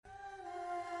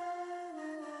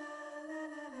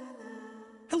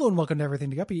Hello and welcome to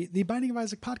Everything to Guppy, the Binding of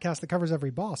Isaac podcast that covers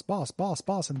every boss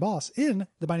in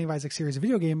the Binding of Isaac series of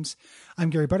video games.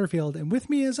 I'm Gary Butterfield, and with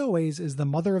me as always is the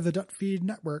mother of the Dutfeed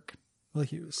Network, Will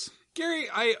Hughes. Gary,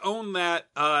 I own that,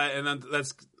 and then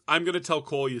I'm going to tell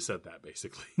Cole you said that,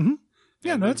 basically. Mm-hmm.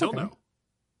 Yeah, no, that's okay. Know.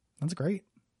 That's great.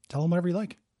 Tell him whatever you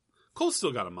like. Cole's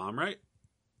still got a mom, right?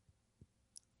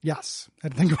 Yes. I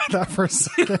had to think about that for a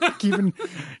second. keep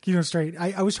him straight.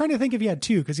 I was trying to think if he had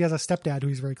two, because he has a stepdad who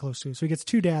he's very close to. So he gets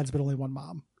two dads, but only one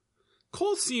mom.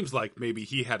 Cole seems like maybe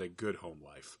he had a good home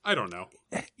life. I don't know.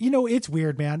 You know, it's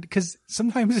weird, man, because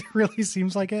sometimes it really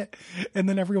seems like it. And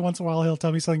then every once in a while, he'll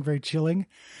tell me something very chilling.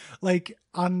 Like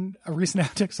on a recent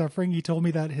Abject Suffering, he told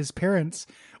me that his parents,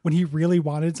 when he really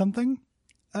wanted something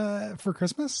for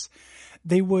Christmas,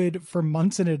 they would, for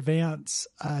months in advance,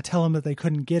 tell him that they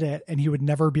couldn't get it, and he would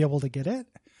never be able to get it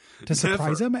to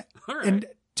surprise him. Right. And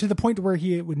to the point where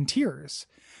he would in tears,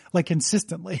 like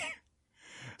consistently.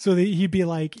 So he'd be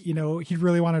like, you know, he'd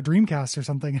really want a Dreamcast or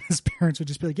something. And his parents would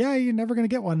just be like, yeah, you're never going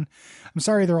to get one. I'm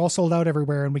sorry. They're all sold out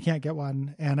everywhere and we can't get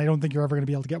one. And I don't think you're ever going to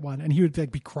be able to get one. And he would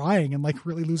like be crying and like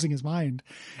really losing his mind.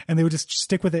 And they would just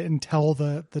stick with it until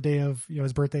the day of, you know,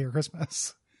 his birthday or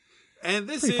Christmas. And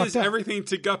this is Everything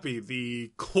to Guppy,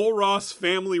 the Cole Ross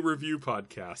Family Review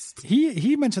podcast.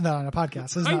 He mentioned that on a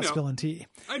podcast. This is not spilling tea.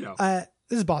 I know.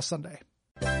 This is Boss Sunday.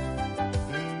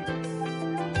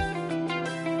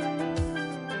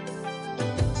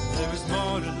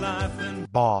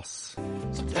 Boss.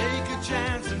 So take a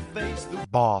chance and face the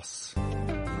Boss.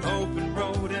 open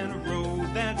road and a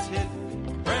road that's hit.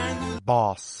 Brand new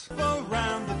Boss.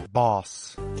 around the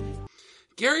Boss.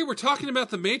 Gary, we're talking about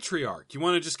the matriarch. You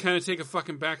want to just kind of take a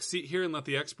fucking back seat here and let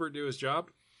the expert do his job?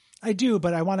 I do,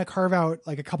 but I want to carve out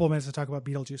like a couple of minutes to talk about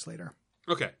Beetlejuice later.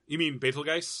 Okay. You mean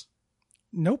Betelgeuse?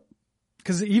 Nope.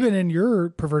 Because even in your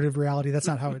perverted reality, that's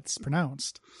not how it's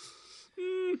pronounced.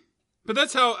 But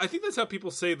I think that's how people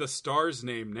say the star's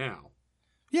name now.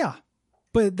 Yeah.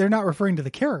 But they're not referring to the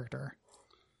character.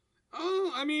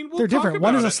 Oh, I mean, they're different.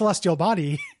 One is a celestial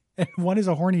body and one is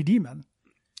a horny demon.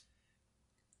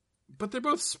 But they're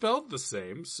both spelled the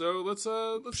same, so let's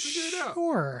figure it out.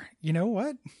 Sure. You know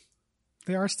what?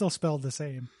 They are still spelled the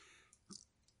same.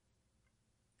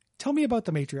 Tell me about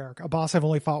the matriarch, a boss I've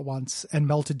only fought once and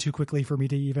melted too quickly for me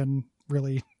to even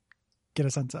really get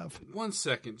a sense of. 1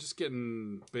 second, just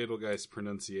getting Betelgeuse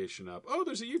pronunciation up. Oh,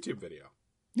 there's a YouTube video.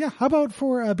 Yeah, how about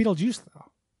for Beetlejuice, though?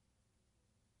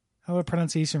 How about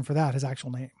pronunciation for that, his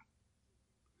actual name?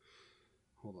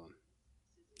 Hold on.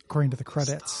 According to the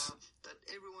credits. Stuff that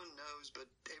everyone knows, but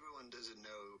everyone doesn't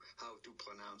know how to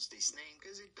pronounce this name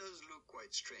because it does look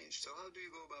quite strange. So how do you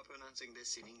go about pronouncing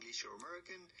this in English or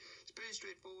American? It's pretty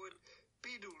straightforward.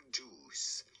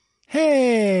 Beetlejuice.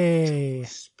 Hey!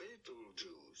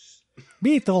 Beetlejuice.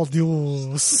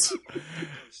 Beetlejuice.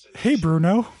 Hey,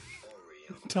 Bruno.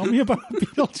 Tell me about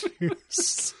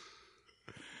Beetlejuice.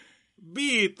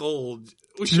 We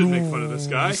should make fun of this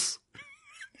guy.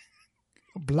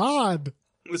 Blood.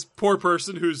 This poor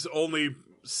person whose only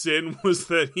sin was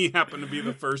that he happened to be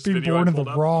the first Being video born I in the pulled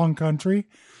up. wrong country.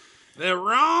 The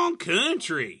wrong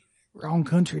country. Wrong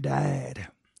country died.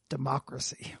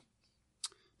 Democracy.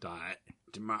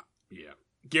 Yeah.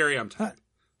 Gary, I'm tired.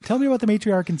 Tell me about the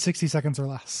matriarch in 60 seconds or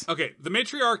less. Okay, the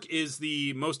matriarch is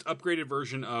the most upgraded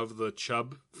version of the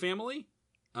Chubb family.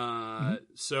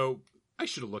 So I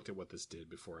should have looked at what this did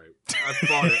before I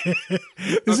fought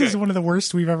it. This is one of the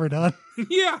worst we've ever done.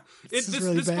 Yeah.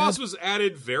 This boss was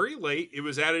added very late. It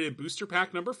was added in booster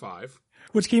pack number 5.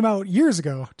 Which came out years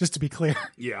ago, just to be clear.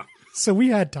 Yeah. So we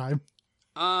had time.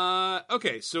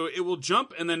 Okay, so it will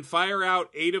jump and then fire out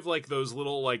 8 of like those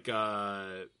little like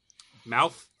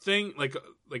mouth thing, like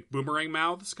boomerang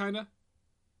mouths, kind of.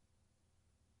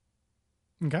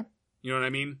 Okay. You know what I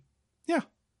mean? Yeah.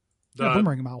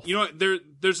 Boomerang mouth. You know,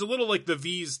 there's a little like the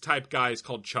V's type guys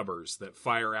called chubbers that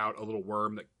fire out a little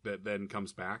worm that then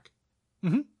comes back.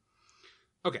 Mm-hmm.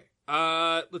 Okay.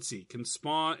 Let's see. It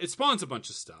spawns a bunch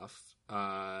of stuff.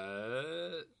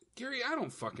 Gary, I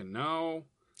don't fucking know.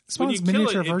 It spawns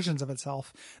miniature versions of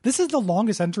itself. This is the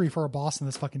longest entry for a boss in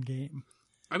this fucking game.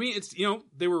 I mean, it's, you know,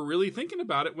 they were really thinking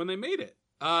about it when they made it.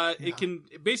 It can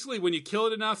basically, when you kill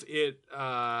it enough, it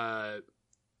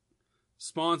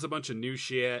spawns a bunch of new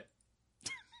shit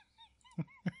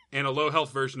and a low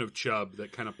health version of Chubb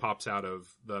that kind of pops out of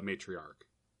the matriarch.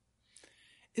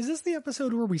 Is this the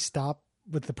episode where we stop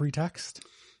with the pretext?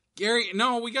 Gary,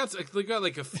 no, we got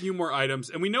like a few more items,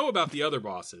 and we know about the other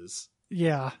bosses.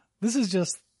 Yeah, this is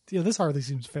just, this hardly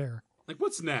seems fair. Like,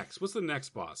 what's next? What's the next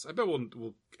boss? I bet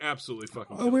we'll absolutely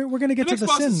fucking. Oh, we're gonna get to the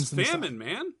next boss sins. Is Famine,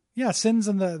 man. Yeah, Sins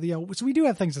and the so we do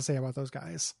have things to say about those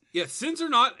guys. Yeah, Sins are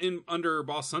not under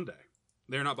Boss Sunday.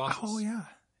 They're not bosses. Oh yeah,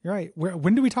 you're right.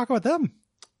 When do we talk about them?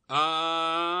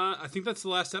 I think that's the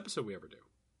last episode we ever do.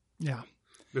 Yeah.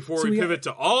 Before So we pivot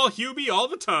to all Hubie all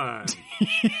the time.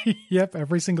 Yep,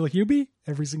 every single Hubie.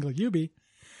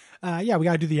 Yeah, we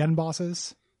got to do the end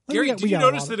bosses. Like, Gary, we did you got a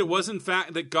notice lot that it was in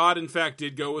fact that God in fact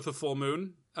did go with a full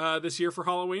moon this year for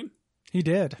Halloween? He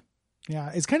did.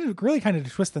 Yeah, it's kind of to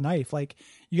twist the knife. Like,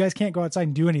 you guys can't go outside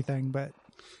and do anything,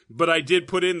 But I did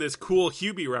put in this cool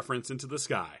Hubie reference into the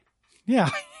sky. yeah,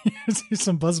 it's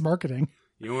some buzz marketing.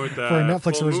 You went For a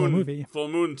Netflix full original moon, movie. Full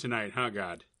moon tonight, huh,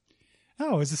 God?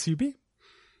 Oh, is this Hubie?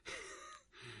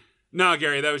 No,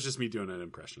 Gary, that was just me doing an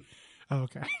impression. Oh,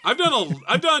 okay. I've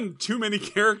done too many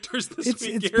characters this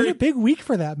week, It's Gary. been a big week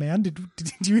for that, man. Did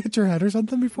you hit your head or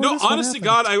something before? No, this? What honest to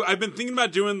happened? God, I've been thinking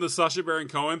about doing the Sacha Baron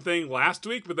Cohen thing last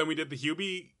week, but then we did the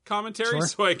Hubie commentary, Sure.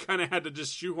 so I kind of had to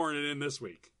just shoehorn it in this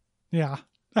week. Yeah,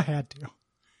 I had to.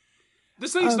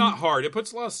 This thing's not hard. It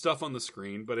puts a lot of stuff on the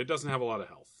screen, but it doesn't have a lot of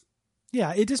health.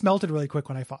 Yeah, it just melted really quick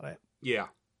when I fought it. Yeah.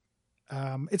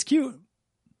 It's cute.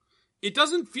 It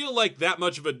doesn't feel like that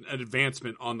much of an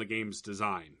advancement on the game's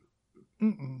design,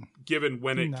 given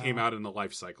when it came out in the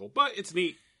life cycle, but it's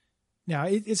neat. Yeah,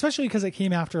 especially because it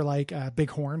came after like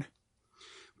Big Horn,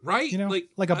 Right? you know,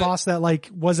 like a boss that like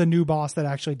was a new boss that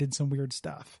actually did some weird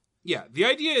stuff. Yeah, the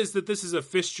idea is that this is a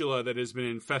fistula that has been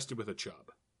infested with a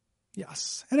chub.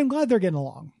 Yes, and I'm glad they're getting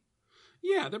along.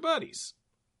 Yeah, they're buddies.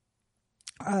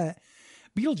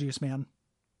 Beetlejuice, man.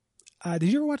 Did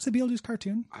you ever watch the Beetlejuice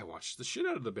cartoon? I watched the shit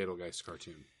out of the Betelgeuse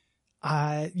cartoon.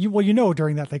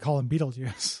 During that they call him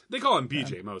Beetlejuice. They call him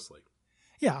BJ mostly.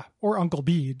 Yeah, or Uncle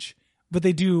Beej. But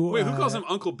they do. Wait, who calls him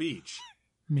Uncle Beach?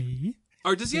 Me?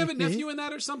 Or does he have a nephew in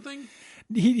that or something?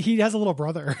 He has a little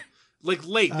brother. Like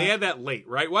late, they had that late,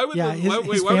 right? Why would yeah, the, his why would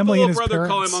the family little and his brother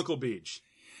call him parents. Uncle Beach?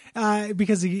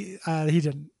 Because he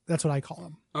didn't. That's what I call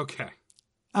him. Okay.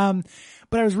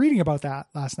 But I was reading about that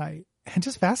last night, and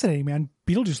just fascinating, man.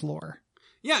 Beetlejuice lore.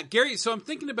 Yeah, Gary, so I'm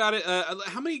thinking about it.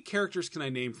 How many characters can I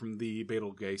name from the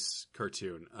Betelgeuse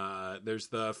cartoon? There's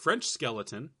the French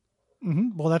skeleton.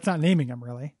 Mm-hmm. Well, that's not naming him,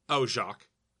 really. Oh, Jacques.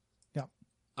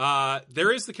 Yeah.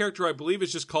 There is the character I believe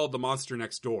is just called the Monster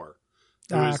Next Door.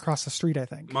 Across the street, I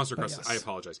think. Monster But Across. yes. I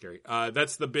apologize, Gary.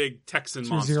 That's the big Texan So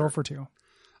monster. 0 for 2.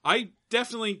 I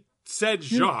definitely said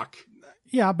Jacques.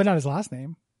 Yeah, but not his last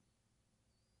name.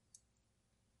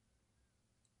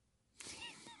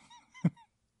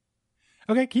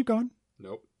 Okay, keep going.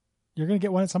 Nope. You're going to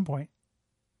get one at some point.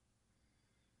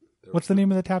 There What's the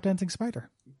name of the tap dancing spider?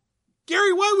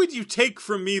 Gary, why would you take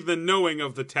from me the knowing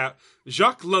of the tap?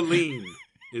 Jacques Lalanne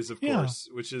is, of Yeah. course,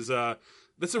 which is,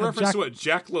 that's a reference to what?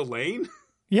 Jack LaLanne?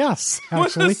 Yes, What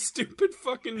actually. a stupid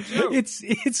fucking joke.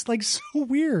 It's like so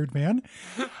weird, man.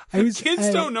 Kids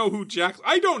don't know who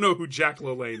I don't know who Jack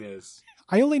LaLanne is.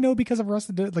 I only know because of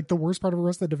the worst part of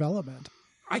Arrested Development.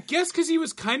 I guess because he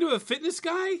was kind of a fitness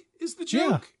guy is the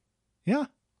joke. Yeah.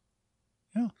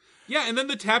 Yeah, and then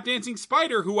the tap dancing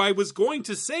spider, who I was going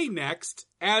to say next,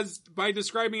 by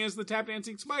describing as the tap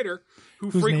dancing spider,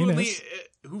 who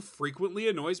frequently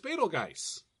annoys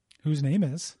Betelgeuse. Whose name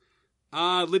is?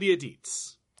 Lydia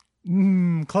Dietz.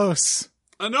 Close.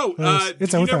 No, Close. did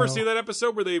It's you Othello. never see that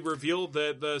episode where they reveal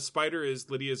that the spider is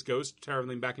Lydia's ghost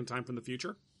traveling back in time from the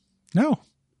future? No.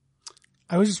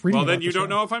 I was just reading. Well, then about you the don't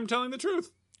show. know if I'm telling the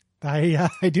truth. I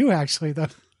do actually, though.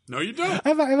 No, you don't. I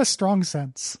have a strong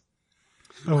sense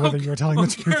of whether you're telling the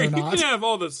truth Gary, or not. You can have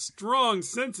all the strong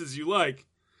senses you like,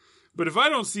 but if I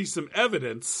don't see some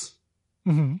evidence,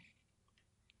 Mm-hmm.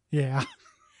 Yeah.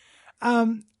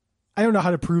 I don't know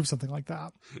how to prove something like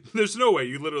that. there's no way.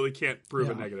 You literally can't prove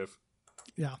a Yeah. negative.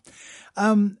 Yeah.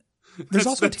 There's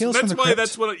also Tales from the Crypt.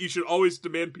 That's what you should always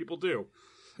demand people do.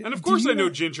 And of course, I know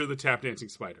Ginger the tap dancing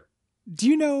spider. Do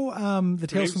you know the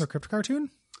Tales name's- from the Crypt cartoon?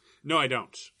 No, I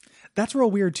don't. That's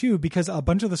real weird too, because a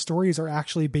bunch of the stories are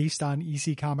actually based on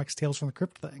EC Comics Tales from the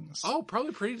Crypt things. Oh,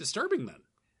 probably pretty disturbing then.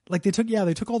 Like they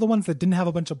took all the ones that didn't have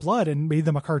a bunch of blood and made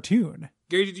them a cartoon.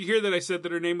 Gary, did you hear that I said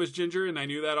that her name was Ginger and I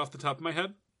knew that off the top of my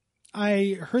head?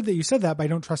 I heard that you said that, but I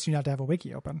don't trust you not to have a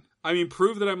wiki open. I mean,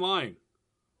 prove that I'm lying.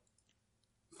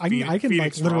 I can like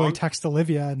Phoenix literally wrong. text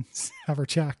Olivia and have her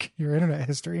check your internet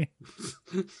history.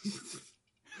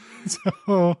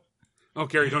 So Oh,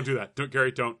 Gary, don't do that.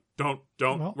 Gary, don't.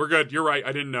 Well- We're good. You're right.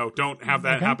 I didn't know. Don't have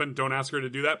that Okay. happen. Don't ask her to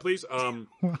do that, please.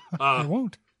 I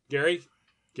won't. Gary,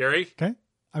 Okay,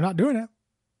 I'm not doing it.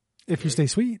 If you stay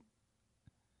sweet.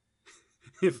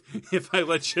 if I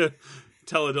let you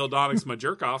teledildonics my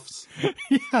jerk offs,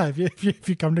 Yeah, if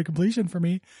you come to completion for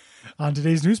me on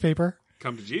today's newspaper,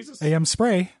 come to Jesus. AM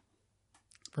Spray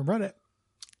from Reddit.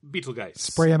 Betelgeuse.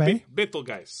 Spray M.A.?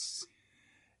 Betelgeuse.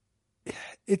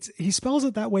 He spells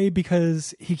it that way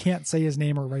because he can't say his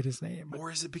name or write his name.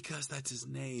 Or is it because that's his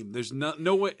name? There's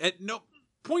no way. No.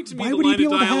 Point to me Why the would he line be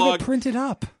of able to have dialogue. it printed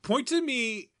up? Point to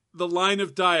me the line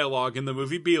of dialogue in the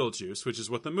movie Beetlejuice, which is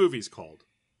what the movie's called,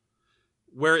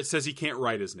 where it says he can't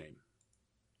write his name.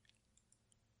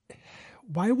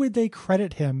 Why would they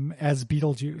credit him as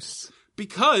Beetlejuice?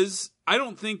 Because I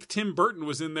don't think Tim Burton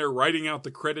was in there writing out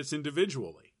the credits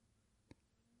individually.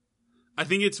 I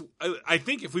think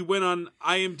if we went on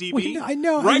IMDb,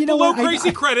 right below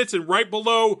crazy credits and right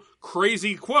below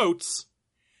crazy quotes,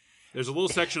 there's a little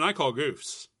section I call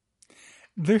goofs.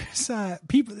 There's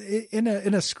people in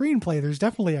a screenplay. There's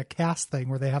definitely a cast thing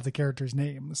where they have the characters'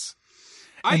 names,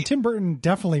 and Tim Burton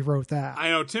definitely wrote that. I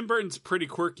know Tim Burton's pretty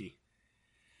quirky.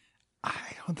 I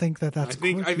don't think that's. I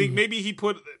think maybe he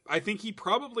put. I think he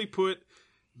probably put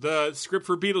the script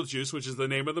for Beetlejuice, which is the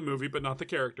name of the movie but not the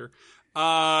character,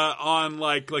 on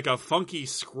like a funky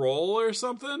scroll or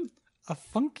something. A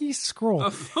funky scroll.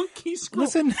 A funky scroll.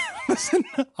 Listen,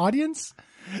 audience.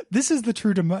 This is the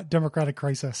true democratic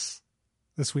crisis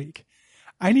this week.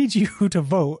 I need you to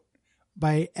vote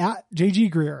by @JG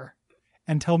Greer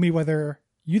and tell me whether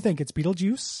you think it's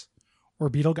Beetlejuice or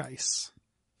Betelgeuse.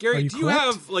 Gary, do you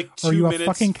have like 2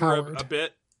 minutes for a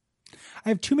bit? I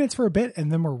have 2 minutes for a bit,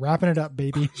 and then we're wrapping it up,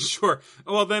 baby. Sure.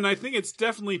 Well, then I think it's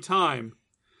definitely time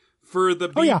for the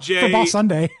BJ. Oh, yeah, for Ball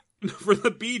Sunday. For the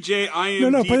BJ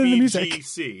IMDb No, put in the music.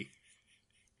 GC.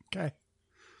 Okay.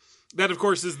 That, of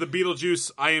course, is the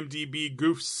Beetlejuice IMDb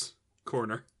Goofs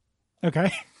corner.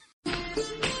 Okay.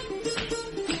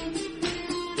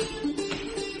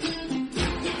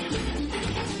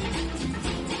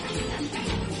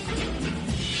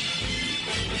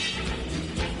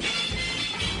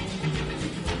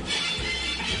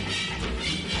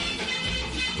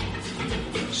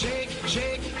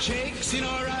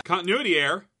 Continuity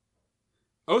error.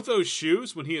 Otho's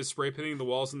shoes, when he is spray painting the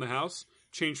walls in the house,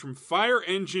 change from fire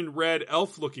engine red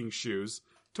elf-looking shoes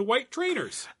to white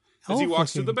trainers as he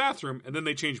walks to the bathroom, and then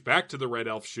they change back to the red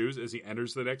elf shoes as he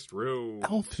enters the next room.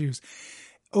 Elf shoes.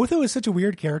 Otho is such a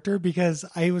weird character because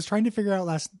I was trying to figure out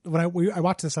when I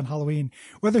watched this on Halloween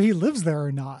whether he lives there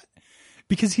or not.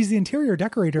 Because he's the interior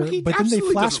decorator, but then they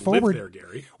flash forward. There,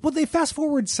 Gary. Well, they fast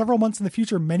forward several months in the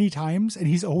future many times, and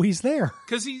he's always there.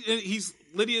 Because he's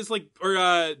Lydia's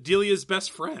Delia's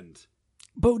best friend.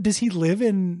 But does he live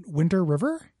in Winter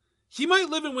River? He might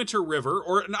live in Winter River,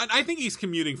 or I think he's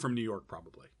commuting from New York,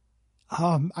 probably.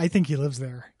 I think he lives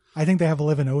there. I think they have a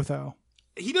live in Otho.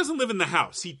 He doesn't live in the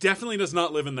house. He definitely does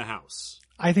not live in the house.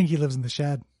 I think he lives in the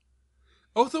shed.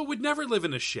 Otho would never live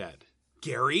in a shed.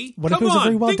 Gary, what if it was a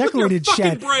very well decorated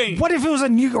shed? Brain. What if it was a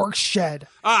New York shed?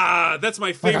 That's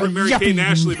my favorite Mary Kate and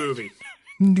Ashley movie.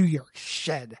 New York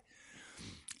shed.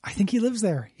 I think he lives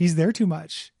there. He's there too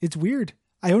much. It's weird.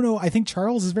 I don't know. I think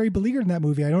Charles is very beleaguered in that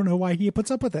movie. I don't know why he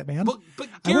puts up with it, man. But Gary,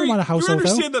 I don't want a house. You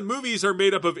understand that movies are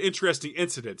made up of interesting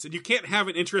incidents, and you can't have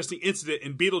an interesting incident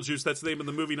in Beetlejuice. That's the name of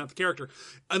the movie, not the character,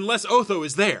 unless Otho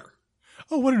is there.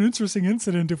 Oh, what an interesting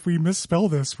incident if we misspell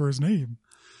this for his name.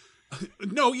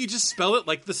 No, you just spell it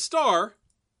like the star,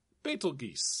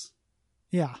 Betelgeuse.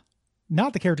 Yeah,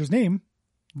 not the character's name.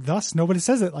 Thus, nobody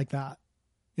says it like that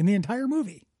in the entire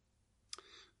movie.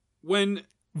 There's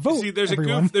a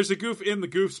goof in the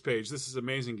Goofs page. This is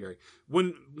amazing, Gary.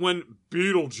 When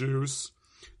Beetlejuice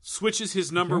switches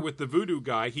his number with the voodoo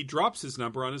guy, he drops his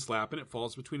number on his lap and it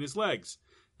falls between his legs.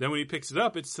 Then when he picks it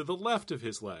up, it's to the left of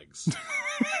his legs.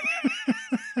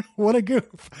 What a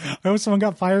goof. I hope someone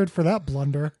got fired for that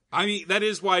blunder. I mean, that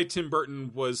is why Tim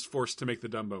Burton was forced to make the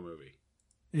Dumbo movie.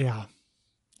 Yeah.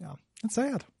 That's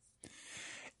sad.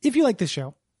 If you like this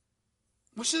show.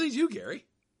 What should they do, Gary?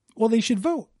 Well, they should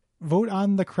vote. Vote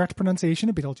on the correct pronunciation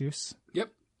of Beetlejuice.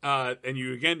 Yep. And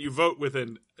you vote with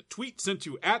a tweet sent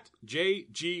to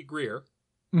 @JG Greer.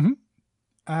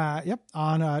 Mm-hmm. Yep.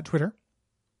 On Twitter.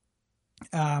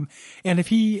 And if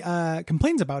he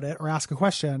complains about it or asks a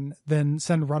question, then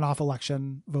send runoff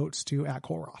election votes to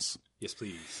 @ColeRoss. Yes,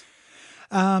 please.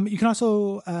 You can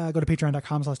also go to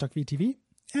patreon.com/DuckFeedTV,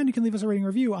 and you can leave us a rating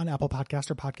review on Apple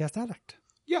Podcast or Podcast Addict.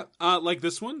 Yeah, like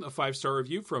this one, a 5-star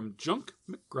review from Junk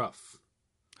McGruff.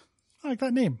 I like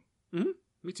that name. Mm-hmm.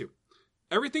 Me too.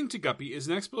 Everything to Guppy is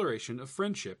an exploration of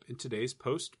friendship in today's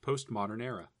postmodern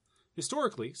era.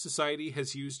 Historically, society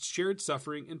has used shared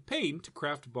suffering and pain to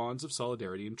craft bonds of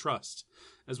solidarity and trust.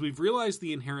 As we've realized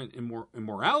the inherent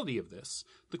immorality of this,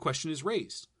 the question is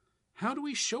raised. How do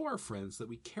we show our friends that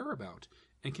we care about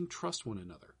and can trust one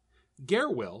another? Gare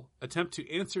will attempt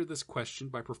to answer this question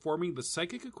by performing the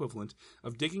psychic equivalent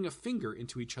of digging a finger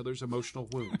into each other's emotional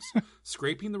wounds,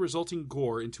 scraping the resulting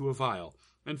gore into a vial,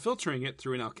 and filtering it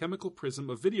through an alchemical prism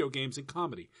of video games and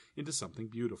comedy into something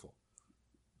beautiful.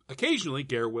 Occasionally,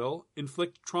 Gare will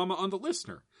inflict trauma on the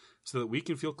listener so that we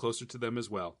can feel closer to them as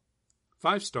well.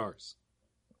 5 stars.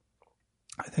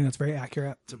 I think that's very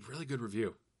accurate. It's a really good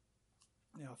review.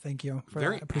 Yeah, thank you for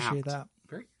Very that. I appreciate apt. that.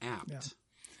 Very apt. Yeah.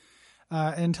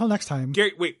 Until next time.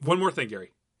 Gary, wait, one more thing,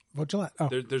 Gary. What'd you let? Oh,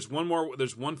 There's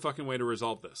one fucking way to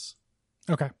resolve this.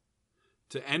 okay.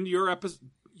 To end your episode,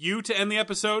 to end the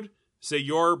episode, say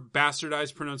your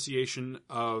bastardized pronunciation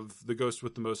of the ghost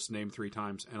with the most name 3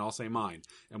 times, and I'll say mine,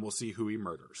 and we'll see who he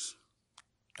murders.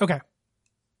 Okay.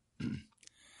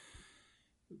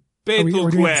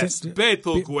 Betelgeuse.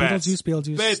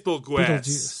 Betelgeuse.